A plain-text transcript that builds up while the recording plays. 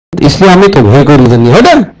इसलिए हमें तो वही कोई रीजन नहीं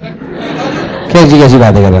होता। कैसी कैसी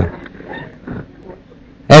बातें कर रहे हैं,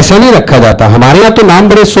 ऐसा नहीं रखा जाता। हमारे यहां तो नाम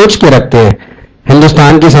बड़े सोच के रखते हैं।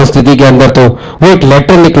 हिंदुस्तान की संस्कृति के अंदर तो वो एक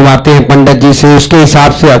लेटर निकलवाते हैं पंडित जी से, उसके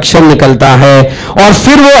हिसाब से अक्षर निकलता है और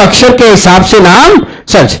फिर वो अक्षर के हिसाब से नाम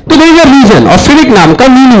सर्च, तो देयर इज अ रीजन, और फिर एक नाम का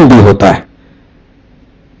मीनिंग भी होता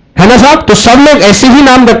है ना साहब। तो सब लोग ऐसे ही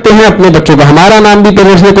नाम रखते हैं अपने बच्चों का। हमारा नाम भी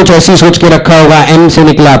पेरेंट्स ने कुछ ऐसी सोच के रखा होगा, एम से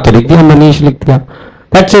निकला तो लिख दिया मनीष, लिख दिया,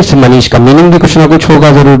 दैट्स इट। मनीष का मीनिंग भी कुछ ना कुछ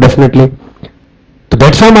होगा जरूर, डेफिनेटली। तो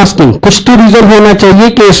that's why I am asking, कुछ तो रीजन होना चाहिए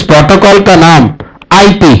कि इस प्रोटोकॉल का नाम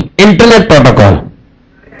आईपी, इंटरनेट प्रोटोकॉल।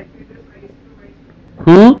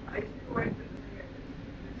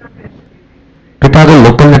 बेटा अगर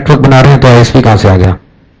लोकल नेटवर्क बना रहे हैं तो आईएसपी कहां से आ गया?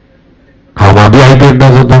 हाँ, वहां भी आईपी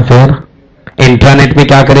एड्रेस होता है। फिर इंट्रानेट में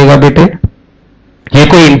क्या करेगा बेटे? ये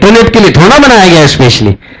कोई इंटरनेट के लिए थोड़ा बनाया गया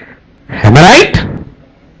स्पेशली, है ना? राइट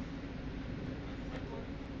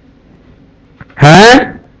है?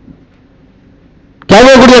 क्या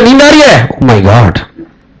वो गुड़िया नींद आ रही है? ओह माय गॉड,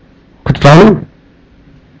 कुछ प्रॉब्लम?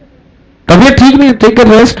 तबीयत ठीक नहीं? टेक अ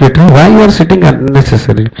रेस्ट बेटा, why you are sitting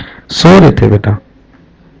unnecessary? सो रहे थे बेटा,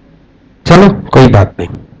 चलो कोई बात नहीं।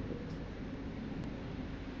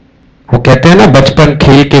 वो कहते हैं ना, बचपन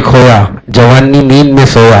खेल के खोया, जवानी नींद में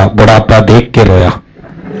सोया, बुढ़ापा देख के रोया।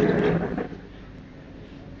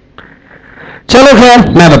 चलो खैर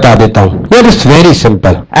मैं बता देता हूं, ये is very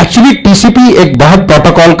simple. Actually TCP एक बहुत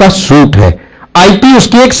प्रोटोकॉल का सूट है, आईपी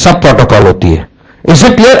उसकी एक सब प्रोटोकॉल होती है। Is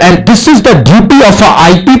it clear? And this is the duty of a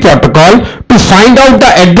IP protocol to find out the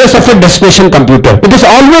address of a destination computer. It is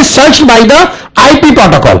always searched by the IP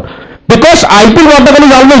protocol because IP protocol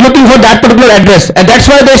is always looking for that particular address, and that's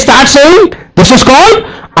why they start saying this is called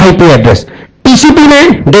IP address. TCP ने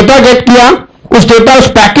data gate किया, उस data उस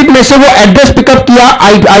packet में से वो address pickup किया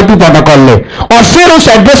IP protocol ने, और फिर उस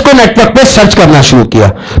एड्रेस को नेटवर्क पे सर्च करना शुरू किया।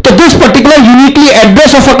 तो this particular uniquely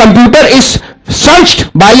address of a computer is searched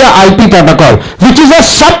by a IP protocol, which is a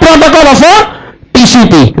sub protocol of a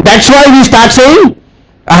TCP. That's why we start saying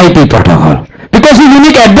IP protocol, because the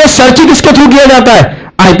unique address search किसके through किया जाता है?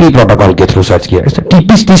 IP protocol के through search किया।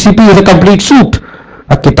 TCP is a complete suit।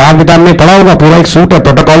 अब किताब में पढ़ा होगा, पूरा एक सूट है,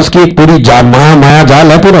 प्रोटोकॉल्स की एक पूरी माया जाल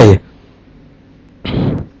है पूरा ये।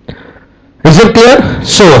 Is it clear?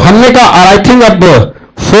 So हमने कहा I think अब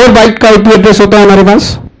 4 बाइट का IP एड्रेस होता है हमारे पास।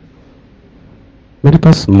 मेरे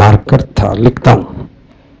पास मार्कर था, लिखता हूं।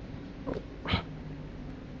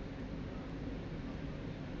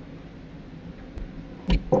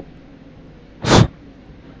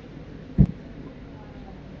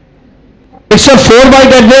 It's a 4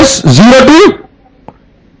 bite address, 0 to,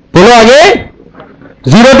 बोलो आगे,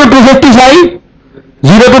 0 to 255,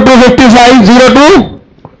 0 to 255, 0 to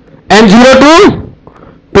and 0 to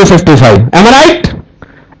 255. Am I right?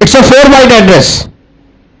 It's a 4 bite address.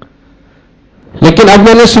 लेकिन अब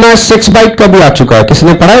मैंने सुना 6 बाइट का भी आ चुका है।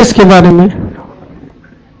 किसने पढ़ा इसके बारे में?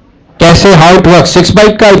 कैसे, हाउ इट वर्क? 6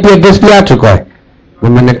 बाइट का आईपी एड्रेस भी आ चुका है,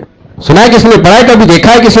 मैंने सुना है। किसने पढ़ा है, कभी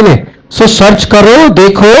देखा है किसी ने? सो सर्च करो,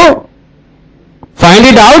 देखो, फाइंड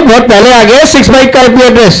इट आउट। बहुत पहले आ गया 6 बाइट का आईपी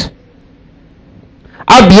एड्रेस।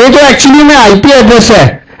 अब ये जो एक्चुअली में आईपी एड्रेस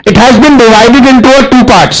है, it has been divided into 2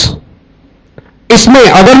 parts. इसमें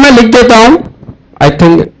अगर मैं लिख देता हूं, आई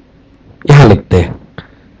थिंक यहां लिखते हैं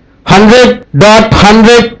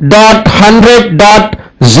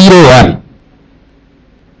 100.100.100.01,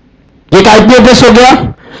 एक आईपी एड्रेस हो गया।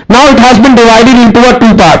 Now it has been divided into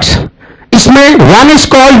 2 parts. इसमें one is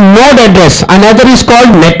called node address, another is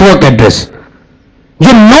called network address.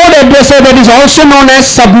 जो नोड एड्रेस है that is also known as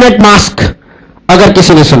subnet mask, अगर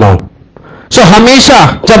किसी ने सुना हो। सो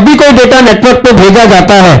हमेशा जब भी कोई डेटा नेटवर्क पे भेजा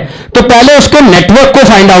जाता है तो पहले उसको नेटवर्क को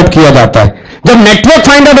फाइंड आउट किया जाता है। जब नेटवर्क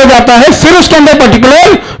फाइंड आउट हो जाता है फिर उसके अंदर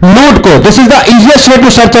पर्टिकुलर नोड को, this is the easiest way to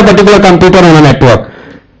search a particular computer on a network.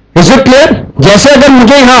 Is it clear? जैसे अगर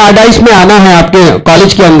मुझे यहां आरडाइस में आना है आपके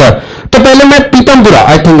कॉलेज के अंदर, तो पहले मैं पीतमपुरा,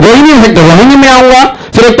 आई थिंक रोहिणी में आऊंगा,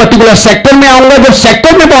 फिर एक पर्टिकुलर सेक्टर में आऊंगा। जब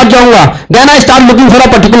सेक्टर में पहुंच जाऊंगा then I start looking for a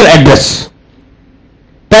particular address.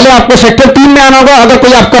 पहले आपको सेक्टर 3 में आना होगा, अगर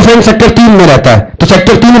कोई आपका फ्रेंड सेक्टर 3 में रहता है तो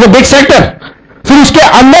sector 3 is a big sector. फिर उसके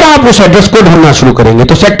अंदर आप उस एड्रेस को ढूंढना शुरू करेंगे,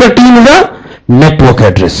 तो sector 3 is a network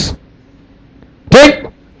address. ठीक?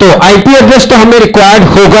 तो आईपी एड्रेस तो हमें रिक्वायर्ड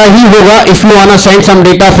होगा ही होगा if you want to send some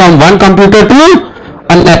data from one computer to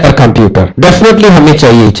another computer. Definitely हमें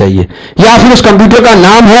चाहिए ही चाहिए, या फिर उस कंप्यूटर का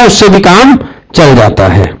नाम है उससे भी काम चल जाता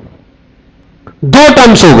है। 2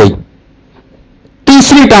 टर्म्स हो गई,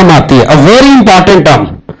 तीसरी टर्म आती है, a very important term,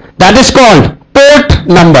 that is called port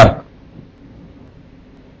number.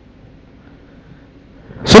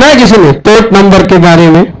 सुना है किसी ने पोर्ट नंबर के बारे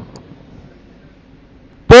में?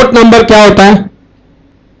 पोर्ट नंबर क्या होता है?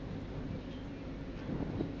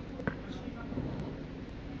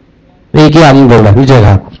 एक ही आदमी बोल रहा है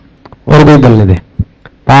जगह, और कोई बोलने दे,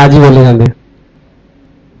 5 ही बोले जाते।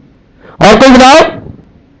 और कोई बताओ।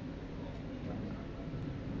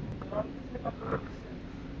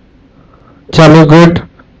 चलो गुड।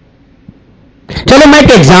 चलो मैं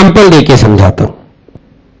एक एग्जाम्पल देके समझाता हूं।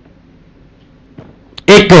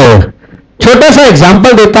 एक छोटा सा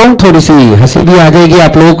एग्जाम्पल देता हूं, थोड़ी सी हंसी भी आ जाएगी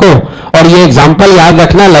आप लोगों को, और ये एग्जाम्पल याद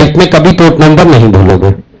रखना, लाइफ में कभी पोर्ट नंबर नहीं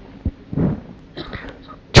भूलोगे।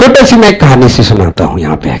 छोटी सी मैं कहानी से सुनाता हूं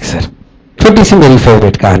यहां पे अक्सर, छोटी सी मेरी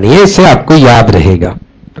फेवरेट कहानी है, इससे आपको याद रहेगा,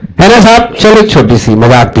 है ना साहब। चलो एक छोटी सी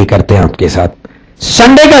मजाक भी करते हैं आपके साथ।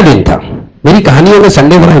 संडे का दिन था, मेरी कहानियों में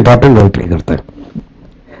संडे बड़ा इंपॉर्टेंट रोल प्ले करता है।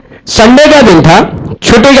 संडे का दिन था,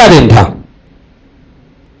 छुट्टी का दिन था,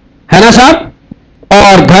 है ना साहब।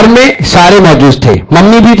 और घर में सारे मौजूद थे,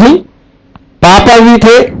 मम्मी भी थी, पापा भी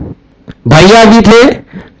थे, भैया भी थे,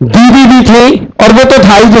 दीदी भी थी, और वो तो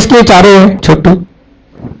था ही जिसके चारों है छोटू,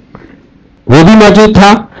 वो भी मौजूद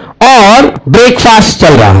था। और ब्रेकफास्ट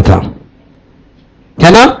चल रहा था,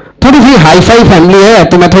 है ना। थोड़ी सी हाईफाई फैमिली है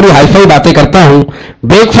तो मैं थोड़ी हाईफाई बातें करता हूं।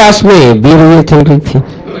 ब्रेकफास्ट में बीयर चल रही थी,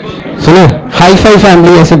 सुनो, हाईफाई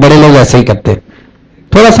फैमिली ऐसे बड़े लोग ऐसे ही करते,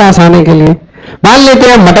 थोड़ा सा आसाने के लिए मान लेते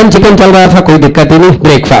हैं मटन चिकन चल रहा था, कोई दिक्कत ही नहीं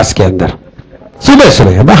ब्रेकफास्ट के अंदर। सुबह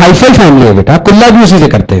सुबह हाईफाई फैमिली है बेटा, कुल्ला भी उसी से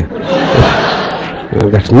करते हैं।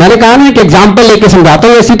 मैंने कहा ना कि एग्जाम्पल लेके समझाता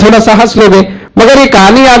हूं, ऐसी थोड़ा सा हंस लोगे, मगर ये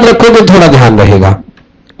कहानी याद रखोगे थोड़ा ध्यान रहेगा,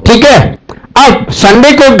 ठीक है। अब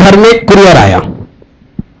संडे को घर में कुरियर आया,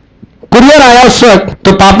 कुरियर आया उस वक्त,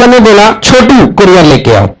 तो पापा ने बोला छोटू कुरियर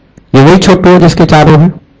लेके आओ, ये वही छोटू है जिसके चारों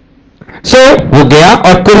हैं। सो वो गया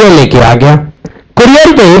और कुरियर लेके आ गया।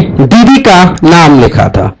 कुरियर पे दीदी का नाम लिखा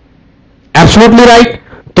था, एब्सोल्युटली राइट।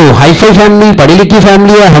 तो हाईफाई फैमिली, पढ़ी लिखी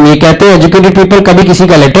फैमिली है, हम ये कहते हैं एजुकेटेड पीपल कभी किसी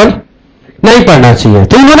का लेटर नहीं पढ़ना चाहिए,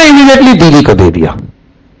 तो उन्होंने इमीडिएटली दीदी को दे दिया,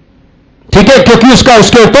 ठीक है, क्योंकि उसका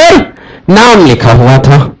उसके ऊपर नाम लिखा हुआ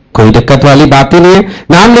था, कोई दिक्कत वाली बात ही नहीं है,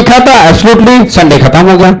 नाम लिखा था, एब्सोल्युटली। संडे खत्म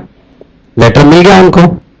हो गया, लेटर मिल गया उनको।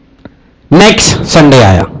 नेक्स्ट संडे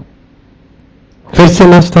आया, फिर से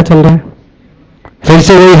नाश्ता चल रहा है, फिर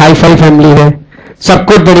से वही हाईफाई फैमिली है, सब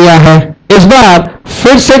कुछ बढ़िया है। इस बार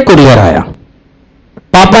फिर से कुरियर आया,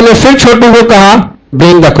 पापा ने फिर छोटू को कहा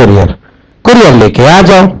ब्रिंग द कुरियर, कुरियर लेके आ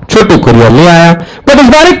जाओ। छोटू कुरियर ले आया, बट इस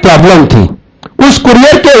बार एक प्रॉब्लम थी, उस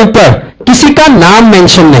कुरियर के ऊपर किसी का नाम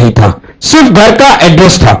मेंशन नहीं था, सिर्फ घर का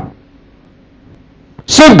एड्रेस था,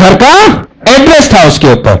 सिर्फ घर का एड्रेस था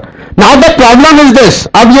उसके ऊपर। Now the problem is this,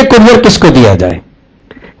 अब ये कुरियर किसको दिया जाए।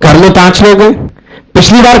 घर में 5 लोग हैं,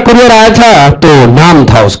 पिछली बार कुरियर आया था तो नाम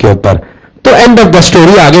था उसके ऊपर, तो एंड ऑफ द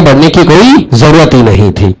स्टोरी, आगे बढ़ने की कोई जरूरत ही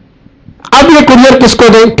नहीं थी। अब ये कुरियर किसको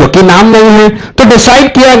दें, क्योंकि नाम नहीं है, तो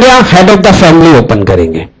डिसाइड किया गया head of the family open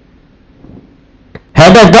करेंगे,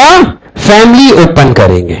 head of the family open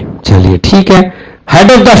करेंगे। चलिए ठीक है,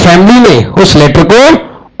 हेड ऑफ द फैमिली ने उस लेटर को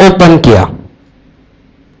ओपन किया,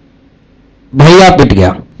 भैया पिट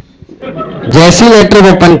गया। जैसी लेटर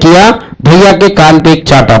ओपन किया, भैया के कान पे एक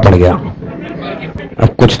चाटा पड़ गया।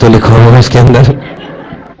 अब कुछ तो लिखा होगा इसके अंदर।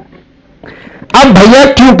 अब भैया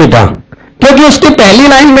क्यों पिटा, क्योंकि उसकी पहली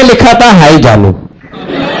लाइन में लिखा था हाय जानू,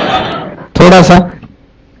 थोड़ा सा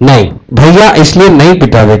नहीं, भैया इसलिए नहीं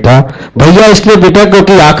पिटा बेटा, भैया इसलिए पिटा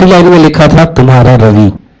क्योंकि आखिरी लाइन में लिखा था तुम्हारा रवि।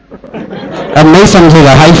 अब नहीं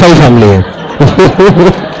समझेगा, हाईफाई फैमिली है।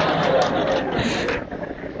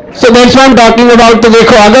 So that's what I am talking about. तो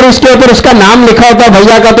देखो, अगर उसके ऊपर उसका नाम लिखा होता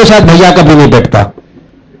भैया का, तो शायद भैया कभी नहीं पिटता।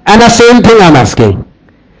 And the same thing I am asking,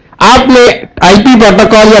 आपने आईपी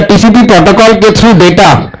प्रोटोकॉल या टीसीपी प्रोटोकॉल के थ्रू डेटा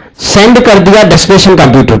सेंड कर दिया डेस्टिनेशन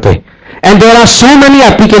कंप्यूटर पे, and there are so many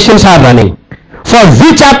applications are running, for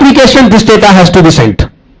which application this data has to be sent,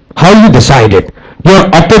 how you decide it. Your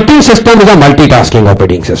operating system is a multitasking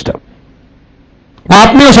operating system.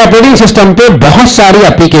 आपने उस operating system पे बहुत सारी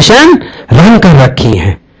application run कर रखी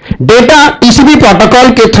हैं, data TCP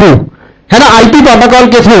protocol के through, है ना, आईपी प्रोटोकॉल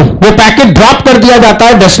के थ्रू वो पैकेट ड्रॉप कर दिया जाता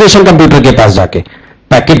है डेस्टिनेशन कंप्यूटर के पास जाके,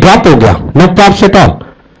 पैकेट ड्रॉप हो गया, नो प्रॉब्लम एट ऑल।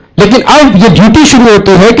 लेकिन अब ये ड्यूटी शुरू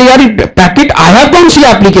होती है कि यार पैकेट आया कौन सी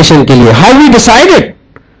एप्लीकेशन के लिए, हाउ वी डिसाइड इट,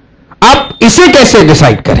 आप इसे कैसे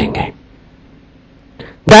डिसाइड करेंगे,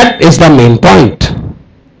 that is the main point,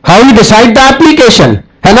 how you decide the application,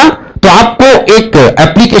 है ना। तो आपको एक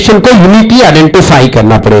एप्लीकेशन को यूनिकली आइडेंटिफाई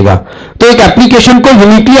करना पड़ेगा, तो एक एप्लीकेशन को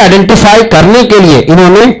यूनिकली आइडेंटिफाई करने के लिए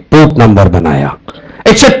इन्होंने पोर्ट नंबर बनाया।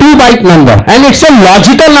 It's a 2 bite number and it's a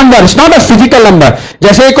logical number, it's not a physical number.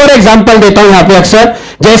 जैसे एक और एग्जांपल देता हूं यहां पे अक्सर,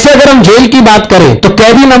 जैसे अगर हम जेल की बात करें तो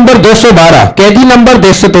कैदी नंबर 212, कैदी नंबर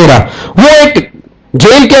 213, वो एक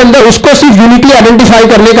जेल के अंदर उसको सिर्फ यूनिकली आइडेंटिफाई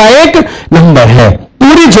करने का एक नंबर है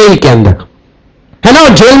पूरी जेल के अंदर। है ना। और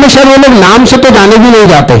जेल में शायद वो लोग नाम से तो जाने भी नहीं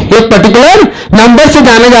जाते, एक पर्टिकुलर नंबर से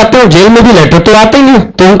जाने जाते हैं। जेल में भी लेटर तो आते ही नहीं,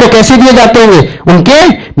 तो उनको कैसे दिए जाते होंगे, उनके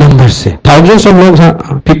नंबर से। थाउजेंड्स ऑफ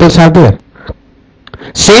लोग peoples are there.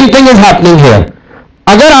 Same thing is happening here.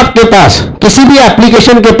 अगर आपके पास किसी भी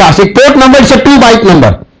एप्लीकेशन के पास एक पोर्ट नंबर से 2 बाइट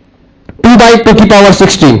नंबर, 2 बाइट टू की पावर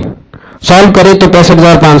 16 सॉल्व करें तो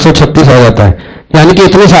 65,536 हो जाता है। यानी कि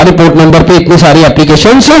इतने सारे पोर्ट नंबर पे इतनी सारी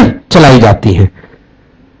एप्लीकेशंस चलाई जाती हैं,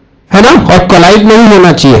 है ना। और कोलाइड नहीं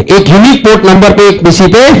होना चाहिए। एक यूनिक पोर्ट नंबर पे एक पीसी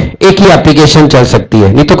पे एक ही एप्लीकेशन चल सकती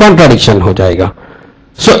है, नहीं तो कॉन्ट्राडिक्शन हो जाएगा।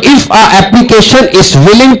 So if a application is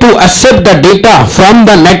willing to accept the data from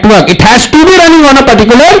the network, it has to be running on a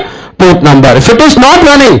particular port number. If it is not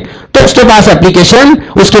running, तो उसके पास एप्लीकेशन,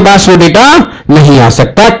 उसके पास वो डेटा नहीं आ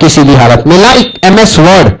सकता किसी भी हालत में। Like MS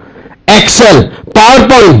word, Excel,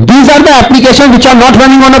 PowerPoint, these are the applications which are not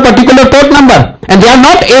running on a particular port number and they are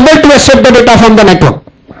not able to accept the data from the network.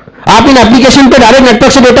 आप इन application पे direct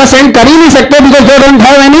network से data send कर ही नहीं सकते because they don't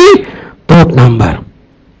have any port number.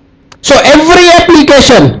 So every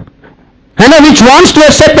application, है ना, which wants to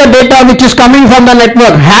accept the data which is coming from the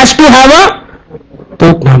network has to have a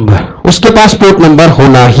port number. उसके पास port number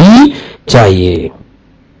होना ही चाहिए,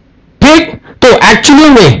 ठीक। तो एक्चुअली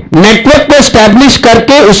में network को establish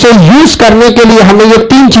करके उसे यूज करने के लिए हमें ये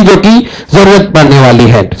 3 चीजों की जरूरत पड़ने वाली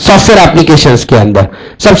है सॉफ्टवेयर एप्लीकेशंस के अंदर।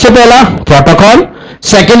 सबसे पहला protocol,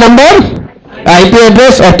 second number IP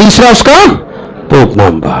address और तीसरा उसका पोर्ट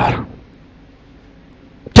नंबर,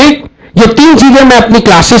 ठीक। ये 3 चीजें मैं अपनी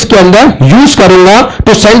क्लासेस के अंदर यूज करूंगा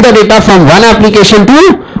to send the data from one application to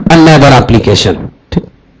another application.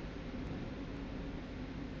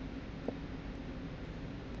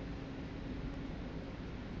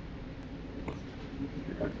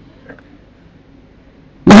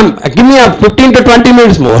 Give me a 15 to 20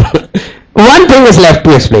 minutes more. One thing is left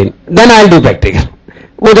to explain. Then I'll do practical.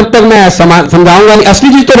 वो जब तक मैं समझाऊंगा नहीं, असली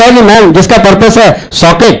चीज तो रहेगी मैम, जिसका पर्पस है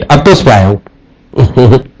सॉकेट, अब तो उस पर आया हूं।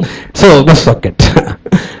 सो बस सॉकेट।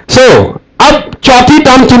 सो अब चौथी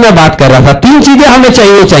टर्म की मैं बात कर रहा था। 3 चीजें हमें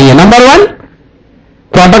चाहिए। Number 1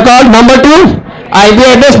 protocol, number 2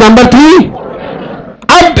 IP address, number 3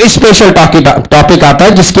 अब स्पेशल टॉपिक आता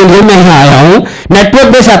है जिसके लिए मैं यहां आया हूं। नेटवर्क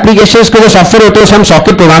बेस्ड एप्लीकेशंस के जो सॉफ्टवेयर होते हैं उसे हम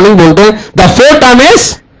सॉकेट प्रोग्रामिंग बोलते हैं। The fourth term is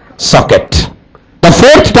socket. The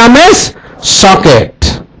fourth term is socket.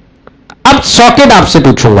 अब सॉकेट आपसे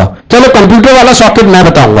पूछूंगा, चलो कंप्यूटर वाला सॉकेट मैं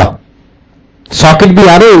बताऊंगा। सॉकेट भी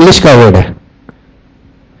यार इंग्लिश का वर्ड है।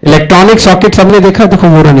 इलेक्ट्रॉनिक सॉकेट सबने देखा, देखो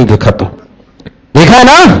मोरा नहीं देखा तो देखा है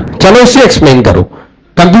ना। चलो इसे एक्सप्लेन करो।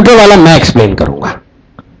 कंप्यूटर वाला मैं एक्सप्लेन करूंगा।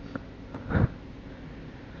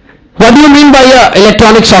 What do you mean by a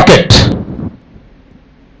electronic socket?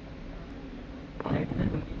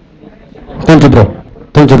 तुम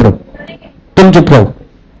चुप रहो।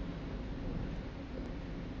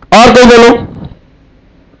 और कोई बोलो।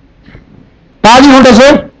 आज ही होटल से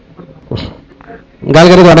गाल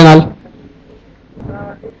करे थोड़े नाल।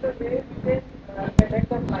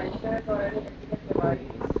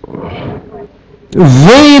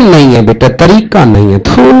 वे नहीं है बेटा, तरीका नहीं है,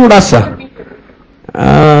 थोड़ा सा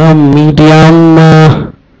मीडियम।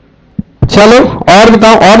 चलो और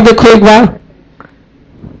बताओ, और देखो एक बार।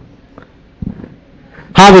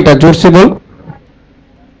 हाँ बेटा जोर से बोल।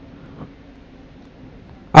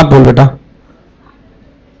 अब बोल बेटा।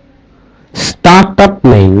 स्टार्टअप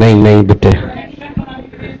नहीं बेटे।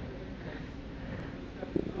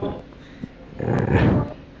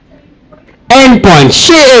 And point,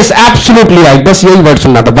 she is absolutely right. बस यही वर्ड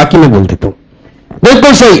सुनना था, बाकी मैं बोल देता हूं।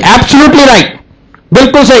 बिल्कुल सही, एब्सोल्युटली राइट,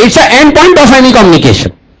 बिल्कुल सही। It's a and point of any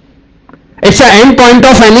communication. It's a and point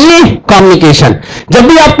of any communication. जब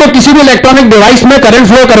भी आपको किसी भी इलेक्ट्रॉनिक डिवाइस में करंट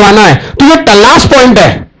फ्लो करवाना है तो ये लास्ट पॉइंट है।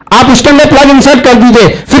 आप उसके अंदर प्लग इंसर्ट कर दीजिए,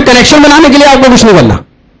 फिर कनेक्शन बनाने के लिए आपको कुछ नहीं करना।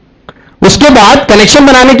 उसके बाद कनेक्शन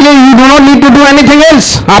बनाने के लिए you do not need to do anything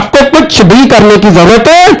else. आपको कुछ भी करने की जरूरत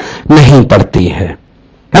नहीं पड़ती है।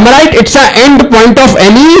 M I right? It's a and point of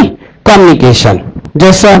any communication.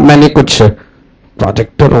 जैसा मैंने कुछ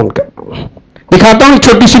प्रोजेक्टर ऑन कर दिखाता हूं,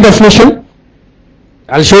 छोटी सी definition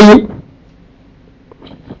I will show you.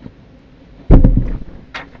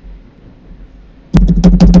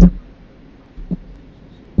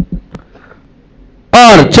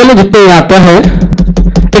 और चलो जितने आता है,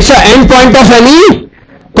 it's a and point of any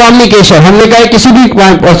communication. हमने कहा किसी भी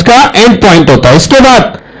उसका एंड पॉइंट होता है। इसके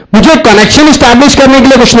बाद मुझे कनेक्शन स्टैब्लिश करने के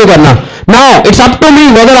लिए कुछ नहीं करना। Now it's up to me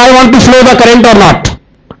whether I want to flow the current और नॉट।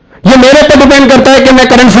 ये मेरे पर डिपेंड करता है कि मैं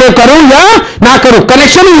करंट फ्लो करूं या ना करूं।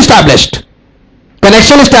 Connection is established,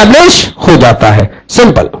 connection establish हो जाता है।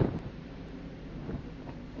 सिंपल।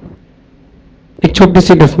 एक छोटी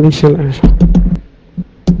सी डेफिनेशन है।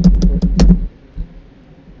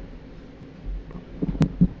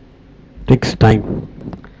 takes time.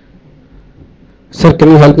 Sir,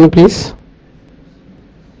 can you help me please?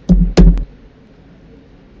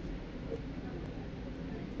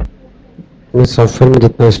 मैं सॉफ्टवेयर में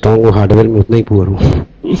जितना स्ट्रांग हूँ हार्डवेयर में उतना ही पुअर हूँ.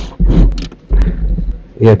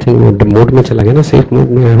 ये आई थिंक मोड में चला गया ना, सेफ मोड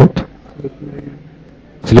में. आई होप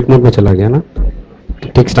स्लीप मोड में चला गया ना.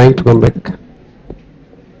 It takes time to come back.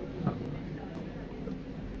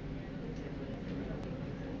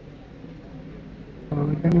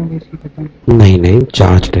 नहीं नहीं,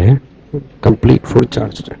 चार्ज है, कंप्लीट फुल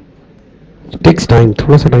चार्ज है. टेक्स टाइम,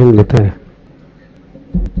 थोड़ा सा टाइम लेता है.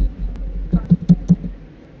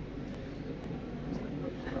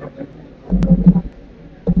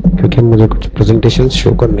 क्योंकि मुझे कुछ प्रेजेंटेशन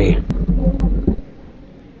शो करनी है.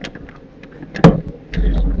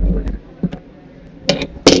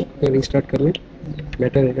 रीस्टार्ट कर ले,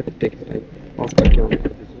 बेटर रहेगा. टेक टाइम ऑफ करके ऑन कर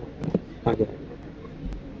दीजिए. आगे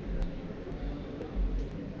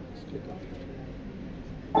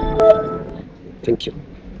थैंक यू.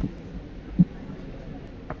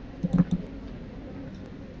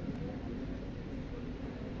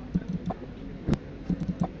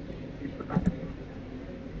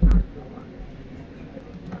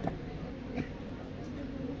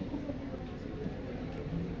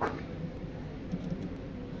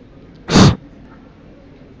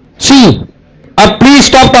 अब प्लीज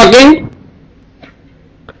स्टॉप टॉकिंग.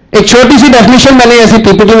 एक छोटी सी डेफिनेशन मैंने, ऐसी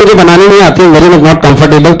पीपीटी मुझे बनानी नहीं आती, वेरी मच नॉट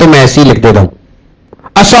कंफर्टेबल, तो मैं ऐसे ही लिख देता हूं.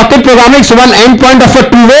 अ socket programme is one and point of a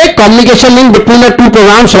two way communication link between the two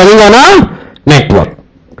programmes running on a network.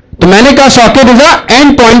 तो मैंने कहा socket is a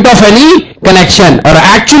and point of any connection, और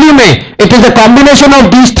एक्चुअली में it is a combination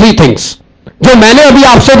of these three things जो मैंने अभी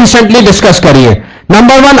आपसे recently discuss करी है.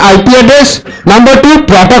 Number 1 IP address, number 2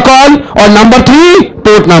 protocol, और नंबर 3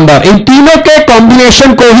 पोर्ट नंबर. इन तीनों के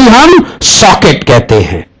कॉम्बिनेशन को ही हम सॉकेट कहते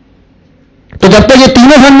हैं. तो जब तक ये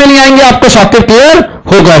तीनों समझ में नहीं आएंगे आपको सॉकेट क्लियर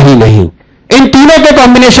होगा ही नहीं. इन तीनों के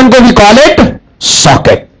कॉम्बिनेशन को we call it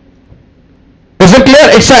socket. Is it clear?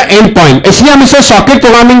 It's a and point, इसलिए हम इसे सॉकेट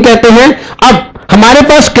प्रोग्रामिंग कहते हैं. अब हमारे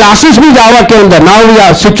पास क्लासेस भी जावा के अंदर. Now we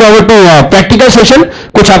are switch over to practical session.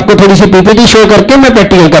 कुछ आपको थोड़ी सी पीपीटी शो करके मैं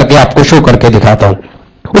प्रैक्टिकल करके आपको शो करके दिखाता हूं,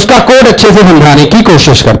 उसका कोड अच्छे से समझाने की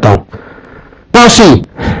कोशिश करता हूं. नाउ सी,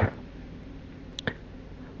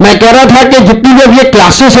 मैं कह रहा था कि जितनी भी ये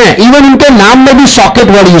क्लासेस हैं, इवन इनके नाम में भी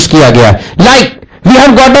सॉकेट वर्ड यूज किया गया है. Like we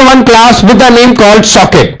have got a one class with the name called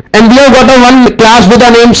socket, and we have got a one class with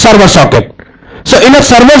the name server socket. So in a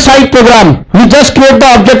server side program, we just create the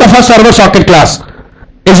object of a server socket class.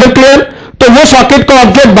 Is it clear? तो वो socket का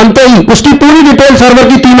object बनते ही उसकी पूरी detail server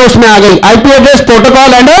की तीनों उसमें आ गई, IP address,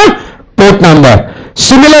 protocol and port number.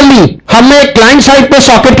 Similarly हमने क्लाइंट साइड पे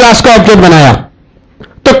सॉकेट क्लास का ऑब्जेक्ट बनाया,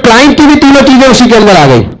 तो क्लाइंट की भी तीनों चीजें उसी के अंदर आ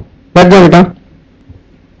गई. बैठ जाओ बेटा.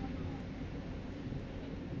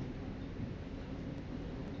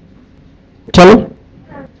 चलो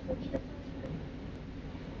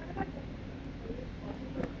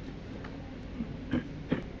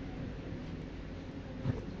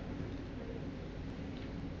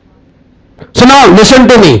so now listen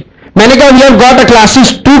to me. मैंने कहा we have got a classes,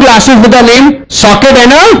 two classes with the name socket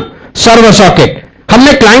and a server socket.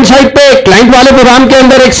 हमने क्लाइंट साइड पे क्लाइंट वाले प्रोग्राम के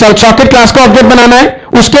अंदर एक सॉकेट क्लास का ऑब्जेक्ट बनाना है,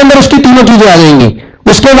 उसके अंदर उसकी तीनों चीजें आ जाएंगी.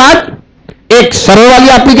 उसके बाद एक सर्वर वाली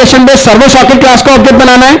एप्लीकेशन पे सर्वर सॉकेट क्लास का ऑब्जेक्ट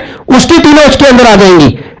बनाना है, उसकी तीनों उसके अंदर आ जाएंगी.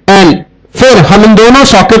 एंड फिर हम इन दोनों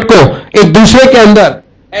सॉकेट को एक दूसरे के अंदर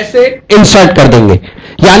ऐसे इंसर्ट कर देंगे.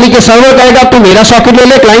 यानी कि सर्वर कहेगा तू मेरा सॉकेट ले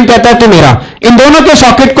ले, क्लाइंट कहता है तू मेरा. इन दोनों के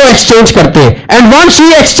सॉकेट को एक्सचेंज करते हैं, and once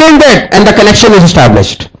we exchange that and the connection is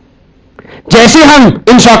established. जैसे हम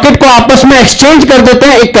इन सॉकेट को आपस में एक्सचेंज कर देते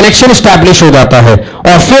हैं, एक कनेक्शन एस्टैब्लिश हो जाता है,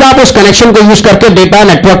 और फिर आप उस कनेक्शन को यूज करके डेटा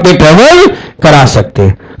नेटवर्क पे ट्रेवल करा सकते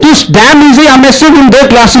हैं. तो इस डैम इजी, हमें सिर्फ इन दो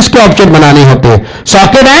क्लासेस के ऑब्जेक्ट बनाने होते हैं,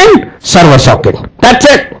 socket and server socket.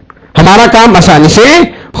 That's it. हमारा काम आसानी से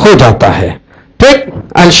हो जाता है. ठीक,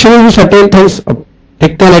 I will show you certain things.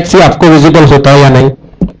 देखते हैं लेट्स सी आपको विजिबल होता है या नहीं.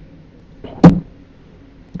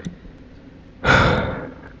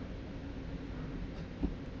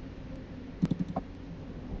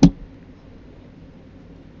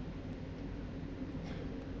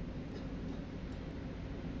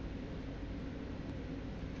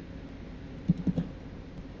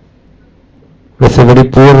 वैसे बड़ी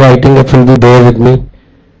पुअर राइटिंग है, फिर भी बेयर विद मी.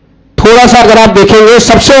 थोड़ा सा अगर आप देखेंगे,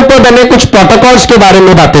 सबसे ऊपर मैंने कुछ प्रोटोकॉल्स के बारे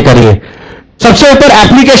में बातें करी है. सबसे ऊपर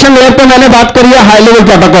एप्लीकेशन लेयर पर मैंने बात करी है हाई लेवल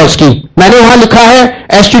प्रोटोकॉल्स की. मैंने वहां लिखा है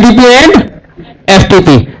HTTP एंड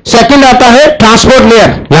FTP. सेकंड आता है ट्रांसपोर्ट लेयर,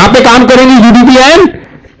 यहां पे काम करेंगे UDP एंड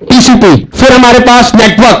TCP. फिर हमारे पास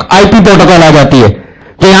नेटवर्क IP प्रोटोकॉल आ जाती है,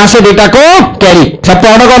 तो यहां से डेटा को कैरी, सब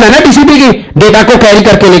प्रोटोकॉल है ना TCP की, डेटा को कैरी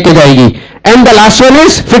करके लेके जाएगी. And the last one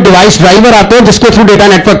is फिर डिवाइस ड्राइवर आते हैं जिसके थ्रू डेटा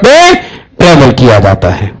नेटवर्क पे ट्रेवल किया जाता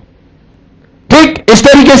है. ठीक इस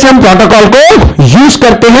तरीके से हम प्रोटोकॉल को यूज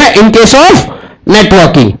करते हैं इन केस ऑफ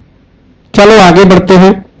नेटवर्किंग. चलो आगे बढ़ते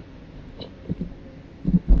हैं.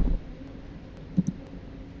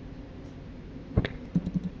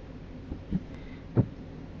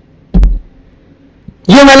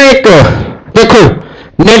 ये मैंने एक देखो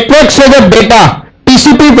नेटवर्क से जब डेटा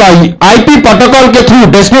टीसीपी आईपी प्रोटोकॉल के थ्रू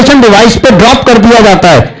डेस्टिनेशन डिवाइस पे ड्रॉप कर दिया जाता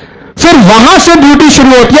है, फिर वहां से ड्यूटी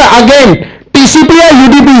शुरू होती है अगेन टीसीपी या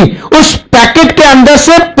यूडीपी उस पैकेट के अंदर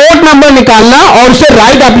से पोर्ट नंबर निकालना और उसे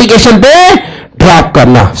राइट एप्लीकेशन पे ड्रॉप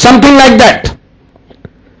करना, समथिंग लाइक दैट.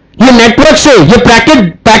 ये नेटवर्क से ये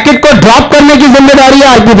पैकेट को ड्रॉप करने की जिम्मेदारी है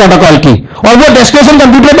आईपी प्रोटोकॉल की और वो डेस्टिनेशन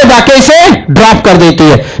कंप्यूटर पे जाके इसे ड्रॉप कर देती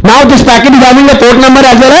है. Now this packet is having the port number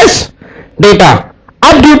as well as data.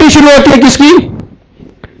 अब ड्यूटी शुरू होती है किसकी,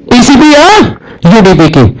 टीसीपी या यूडीपी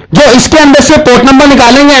की, जो इसके अंदर से पोर्ट नंबर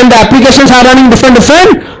निकालेंगे and the applications are running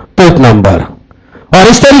different port number और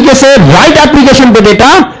इस तरीके से राइट एप्लीकेशन पे डेटा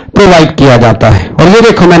प्रोवाइड किया जाता है. और ये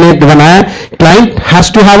देखो मैंने बनाया client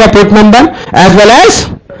has to have a port number as well as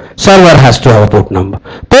server has to have a port number.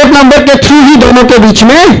 Port number के थ्रू ही दोनों के बीच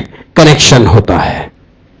में कनेक्शन होता है.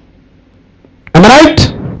 एम आई राइट?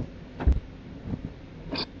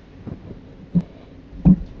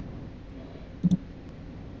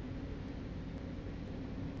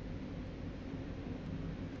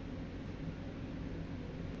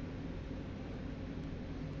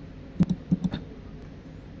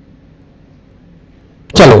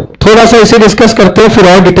 चलो थोड़ा सा इसे डिस्कस करते हैं फिर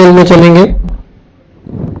और डिटेल में चलेंगे.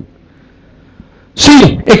 सी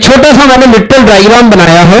एक छोटा सा मैंने लिटरल डायग्राम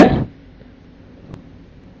बनाया है.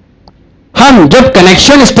 हम जब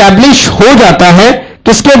कनेक्शन एस्टैब्लिश हो जाता है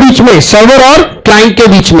किसके बीच में, सर्वर और क्लाइंट के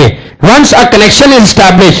बीच में, once a connection is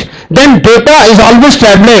establish then data is always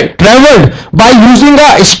travelled by using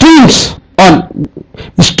a streams. On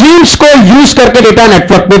streams को यूज करके डेटा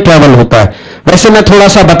नेटवर्क में ट्रेवल होता है. वैसे मैं थोड़ा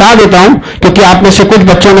सा बता देता हूं क्योंकि आप में से कुछ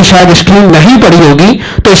बच्चों ने शायद स्ट्रीम नहीं पढ़ी होगी,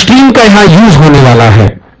 तो स्ट्रीम का यहां यूज होने वाला है.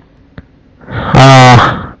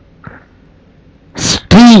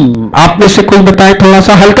 स्ट्रीम आप में से कोई बताए, थोड़ा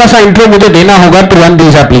सा हल्का सा इंट्रो मुझे देना होगा to run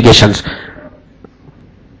these applications.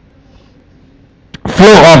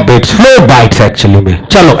 Flow of bits, flow bytes actually में.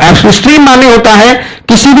 चलो स्ट्रीम माने होता है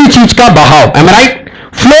किसी भी चीज का बहाव. M I right?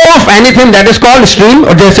 Flow of anything that is called stream.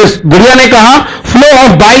 और जैसे गुड़िया ने कहा फ्लो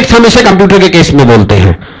ऑफ बाइट्स हम इसे कंप्यूटर के केस में बोलते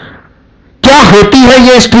हैं. क्या होती है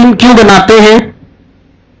ये स्ट्रीम, क्यों बनाते हैं?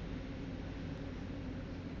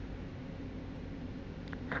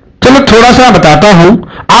 चलो थोड़ा सा बताता हूं.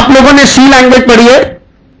 आप लोगों ने सी लैंग्वेज पढ़ी है,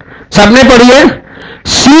 सबने पढ़ी है.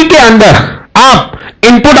 सी के अंदर आप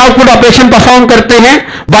इनपुट आउटपुट ऑपरेशन परफॉर्म करते हैं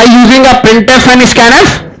by using a printf and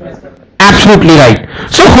scanf. Absolutely right.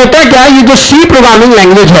 सो होता क्या, ये जो सी प्रोग्रामिंग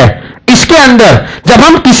लैंग्वेज है इसके अंदर जब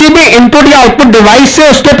हम किसी भी इनपुट या आउटपुट डिवाइस से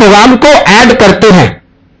उसके प्रोग्राम को ऐड करते हैं,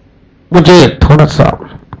 मुझे थोड़ा सा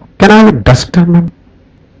क्या नाम है, डस्टर में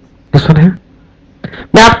इस वन है,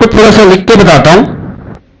 मैं आपको थोड़ा सा लिख के बताता हूं.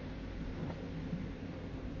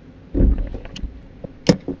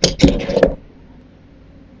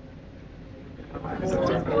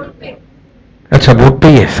 अच्छा बोर्ड पे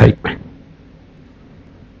ही है साइड में.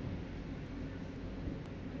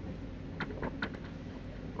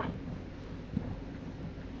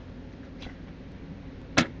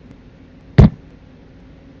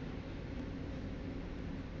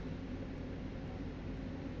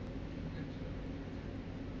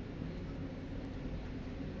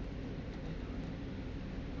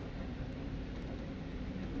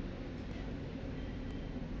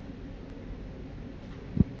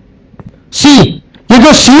 सी, ये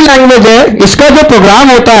जो सी लैंग्वेज है इसका जो प्रोग्राम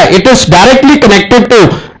होता है it is directly connected to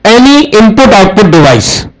any input output device.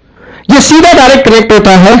 ये सीधा डायरेक्ट कनेक्ट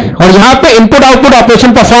होता है और यहां पे इनपुट आउटपुट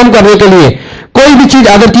ऑपरेशन परफॉर्म करने के लिए कोई भी चीज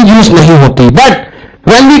अदर चीज यूज नहीं होती. But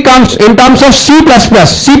when we comes in terms of C plus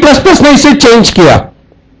plus ने इसे चेंज किया.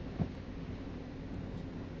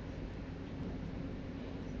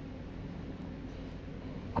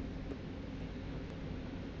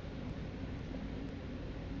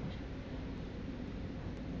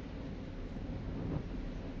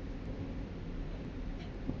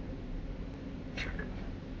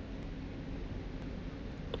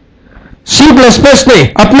 C++ ने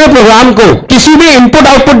अपने प्रोग्राम को किसी भी इनपुट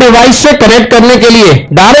आउटपुट डिवाइस से कनेक्ट करने के लिए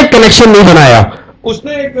डायरेक्ट कनेक्शन नहीं बनाया,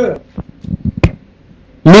 उसने एक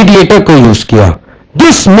मीडिएटर को यूज किया.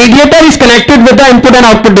 This mediator is connected with the input and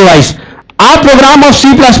output device. Our programme of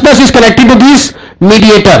C++ is connected to this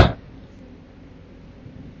mediator.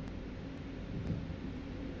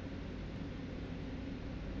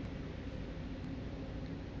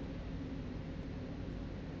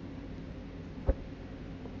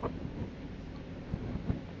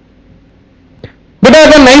 बेटा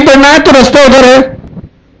अगर नहीं पढ़ना है तो रास्ता उधर है,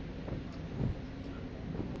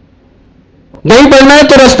 नहीं पढ़ना है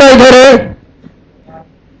तो रास्ता इधर है।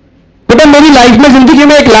 बेटा मेरी लाइफ में, जिंदगी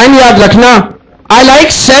में एक लाइन याद रखना, I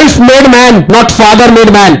like self made man not father made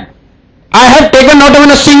man. I have taken not even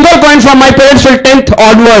a single point from my parents till 10th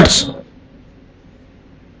onwards।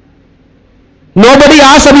 Nobody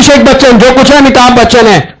asked Abhishek Bachchan, जो कुछ है अमिताभ बच्चन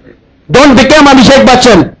है, डोंट बिकम अभिषेक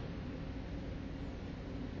बच्चन।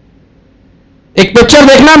 एक पिक्चर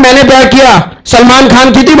देखना, मैंने प्यार किया, सलमान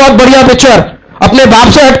खान की थी, बहुत बढ़िया पिक्चर। अपने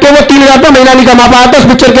बाप से हटके वो 3,000 रुपये महीना नहीं कमा पाया था उस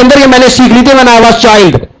पिक्चर के अंदर, ये मैंने सीख ली थी when I was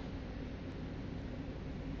child.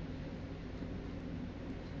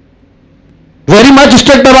 Very much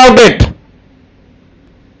strict about it.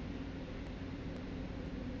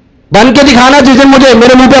 बन के दिखाना जिस दिन मुझे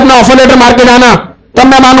मेरे मुंह पे अपना ऑफर लेटर मार के जाना, तब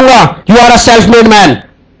मैं मानूंगा you are a self made man.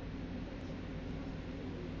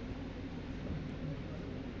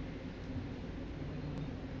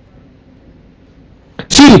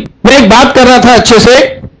 सी, मैं एक बात कर रहा था अच्छे से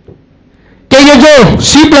कि ये जो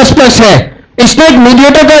C++ है, इसने एक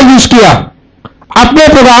मीडिएटर का यूज किया अपने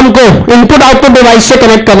प्रोग्राम को इनपुट आउटपुट डिवाइस से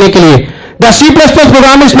कनेक्ट करने के लिए। The C++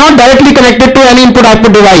 programme is not directly connected to any input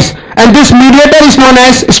output device and this mediator is known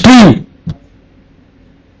as stream.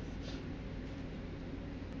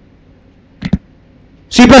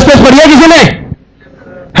 C++ पढ़िया किसी ने?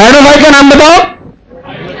 हेलो भाई का नाम बताओ,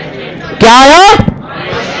 क्या आया?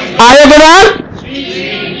 आया के बाद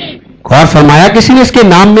और फरमाया किसी ने इसके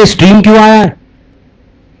नाम में स्ट्रीम क्यों आया है?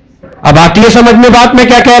 अब आती है समझ में बात मैं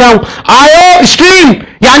क्या कह रहा हूं। आयो स्ट्रीम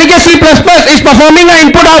यानी कि C++ is performing a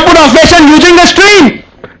input output operation using a stream.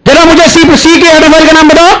 जरा मुझे सी के हेडर फाइल का नाम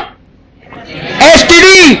बताओ।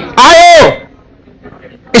 एसटीडी। आयो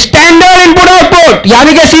स्टैंडर्ड इनपुट आउटपुट,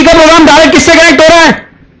 यानी कि C का प्रोग्राम डायरेक्ट किससे कनेक्ट हो रहा है?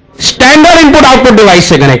 स्टैंडर्ड इनपुट आउटपुट डिवाइस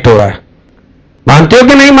से कनेक्ट हो रहा है। मानते हो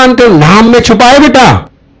कि नहीं मानते हो? नाम में छुपा है बेटा,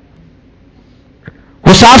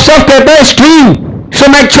 वो साफ साफ कहता है स्ट्रीम। सो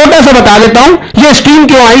मैं एक छोटा सा बता देता हूं ये स्ट्रीम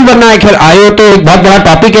क्यों आई, वरना खैर आयो तो एक बहुत बड़ा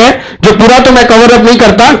टॉपिक है जो पूरा तो मैं कवर अप नहीं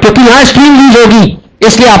करता क्योंकि यहां स्ट्रीम यूज होगी,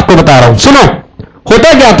 इसलिए आपको बता रहा हूं। सुनो,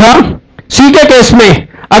 होता क्या था सी के केस में,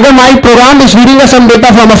 अगर माई programme is reading some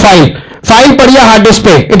data from a file पढ़िया हार्ड डिस्क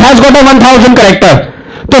पे, it has got a 1000 character,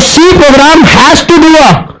 तो C program has to do a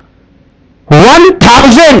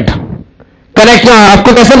 1000 connect.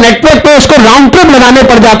 आपको कैसे नेटवर्क पे उसको राउंड ट्रिप लगाने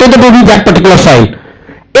पड़ जाते थे to read that particular file.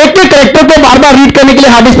 एक एक कैरेक्टर को बार बार रीड करने के लिए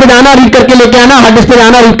हार्ड डिस्क पे जाना, रीड करके लेके आना, हार्ड डिस्क पे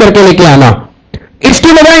जाना, रीड करके लेके आना।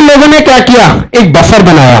 इसकी बजाय इन लोगों ने क्या किया, एक बफर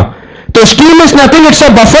बनाया। तो stream is nothing, it's a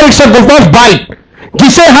buffer, it's a group of bite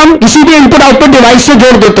जिसे हम किसी भी इनपुट आउटपुट डिवाइस से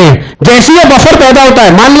जोड़ देते हैं। जैसे ये बफर पैदा होता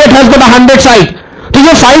है, मान लिया इट हैज गॉट 100 साइट, तो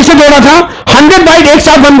ये फाइल से जोड़ा था 100 बाइट एक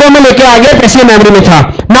साथ वन गो में लेके आ गया, ऐसी मेमोरी में था।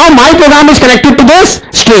 Now my programme is connected to this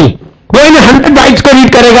stream, वो इन 100 बाइट्स को रीड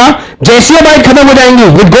करेगा। जैसे ये बाइट खत्म हो जाएंगी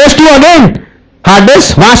it goes to again hard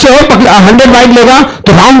disk, वहां से और 100 बाइट लेगा,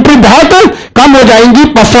 तो राउंड ट्रिप बहुत कम हो जाएंगी,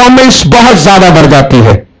 परफॉर्मेंस बहुत ज्यादा बढ़ जाती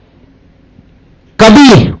है। कभी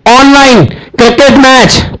ऑनलाइन क्रिकेट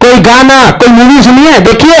मैच, कोई गाना, कोई मूवी सुनी है,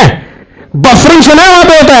 देखिए बफरिंग सुना है, वहां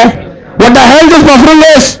पे होता है what the hell this buffering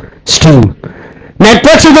is stream.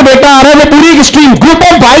 Network से जो डेटा आ रहा है वो पूरी एक स्ट्रीम, ग्रुप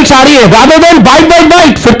ऑफ बाइट्स आ रही है rather than bite bite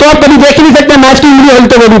bite. फिर तो आप कभी देख ही नहीं सकते मैच की वीडियो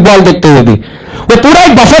हिलते हुए भी, बॉल देखते हुए भी। वो पूरा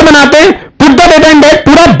एक बफर बनाते हैं, put the data in that,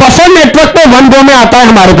 पूरा बफर नेटवर्क पे वन गो में आता है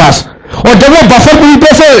हमारे पास। और जब वो बफर पूरी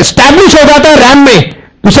तरह से स्टैब्लिश हो जाता है रैम में,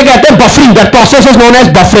 उसे कहते हैं buffering, that process is known as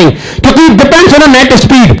buffering, क्योंकि डिपेंड्स ऑन नेट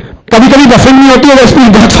स्पीड। कभी कभी बफरिंग नहीं होती है, अगर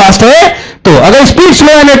स्पीड बहुत फास्ट है तो, अगर स्पीड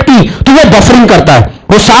स्लो है नेट की तो वो बफरिंग करता है।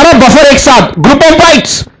 वो सारा बफर एक साथ group of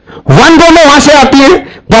bytes one go में वहां से आती है,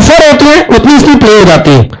 बफर होती है, उतनी स्पीड प्ले हो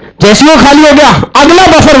जाती है। जैसे वो खाली हो गया अगला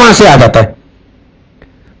बफर वहां से आ जाता है।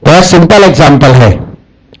 बहुत सिंपल एग्जांपल है,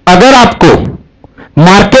 अगर आपको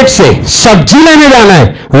मार्केट से सब्जी लेने जाना है,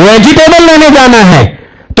 वेजिटेबल लेने जाना है,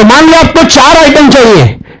 तो मान लो आपको 4 आइटम चाहिए।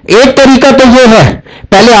 एक तरीका तो ये है,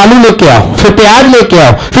 पहले आलू लेके आओ, फिर प्याज लेके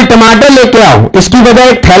आओ, फिर टमाटर लेके आओ, इसकी बजाय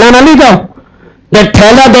एक थैला ना ले जाओ। दैट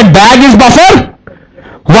थैला, that bag is buffer.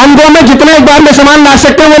 One go में जितना एक बार में सामान ला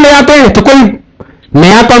सकते हैं वो ले आते हैं, तो कोई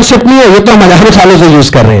नया कॉन्सेप्ट नहीं है, ये तो हम हजारों सालों से यूज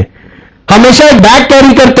कर रहे हैं। हमेशा एक बैग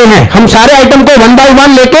कैरी करते हैं, हम सारे आइटम को 1 by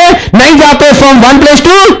 1 लेके नहीं जाते from one place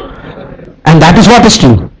to, and that is what is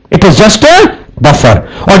true, it is just a buffer.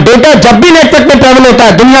 और डेटा जब भी नेटवर्क में ट्रेवल होता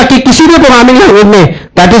है दुनिया की किसी भी प्रोग्रामिंग लैंग्वेज में,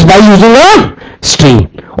 that is by using a stream.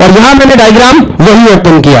 और यहां मैंने डायग्राम वही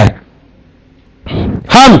ओपन किया है।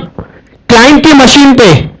 हम क्लाइंट की मशीन पे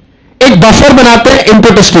एक बफर बनाते हैं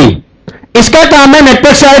इनपुट स्ट्रीम, इसका काम है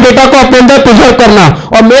नेटवर्क से आए डेटा को अपने अंदर प्रिजर्व करना,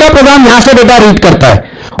 और मेरा प्रोग्राम यहां से डेटा रीड करता है।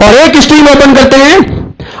 और एक स्ट्रीम ओपन करते हैं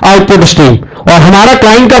आउटपुट स्ट्रीम, और हमारा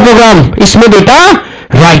क्लाइंट का प्रोग्राम इसमें डेटा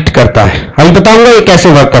राइट करता है। अभी बताऊंगा ये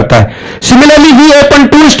कैसे वर्क करता है। Similarly we open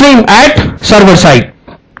to stream eight server side,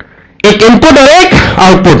 एक इनपुट और एक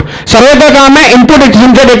आउटपुट। सर्वर का काम है इनपुट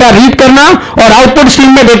स्ट्रीम से डेटा रीड करना और आउटपुट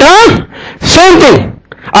स्ट्रीम में डेटा सेम थिंग।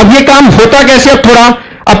 अब ये काम होता कैसे, अब थोड़ा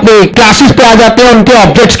अपने क्लासेस पे आ जाते हैं, उनके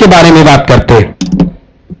ऑब्जेक्ट्स के बारे में बात करते हैं।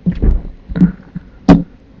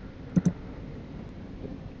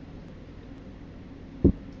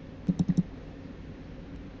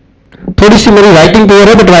 थोड़ी सी मेरी राइटिंग पुअर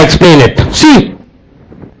है बट आई एक्सप्लेन इट। सी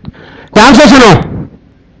ध्यान से सुनो,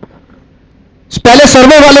 पहले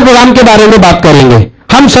सर्वर वाले प्रोग्राम के बारे में बात करेंगे।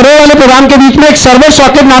 हम सर्वर वाले प्रोग्राम के बीच में एक सर्वर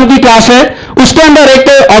सॉकेट नाम की क्लास है, उसके अंदर एक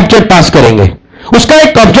ऑब्जेक्ट पास करेंगे, उसका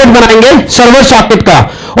एक ऑब्जेक्ट बनाएंगे सर्वर सॉकेट का,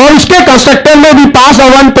 और उसके कंस्ट्रक्टर में भी पास अ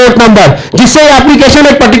वन पोर्ट नंबर, जिससे एप्लीकेशन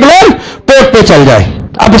एक पर्टिकुलर पोर्ट पे चल जाए।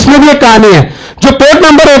 अब इसमें भी एक कहानी है, जो पोर्ट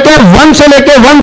नंबर होते हैं 1 से लेके 1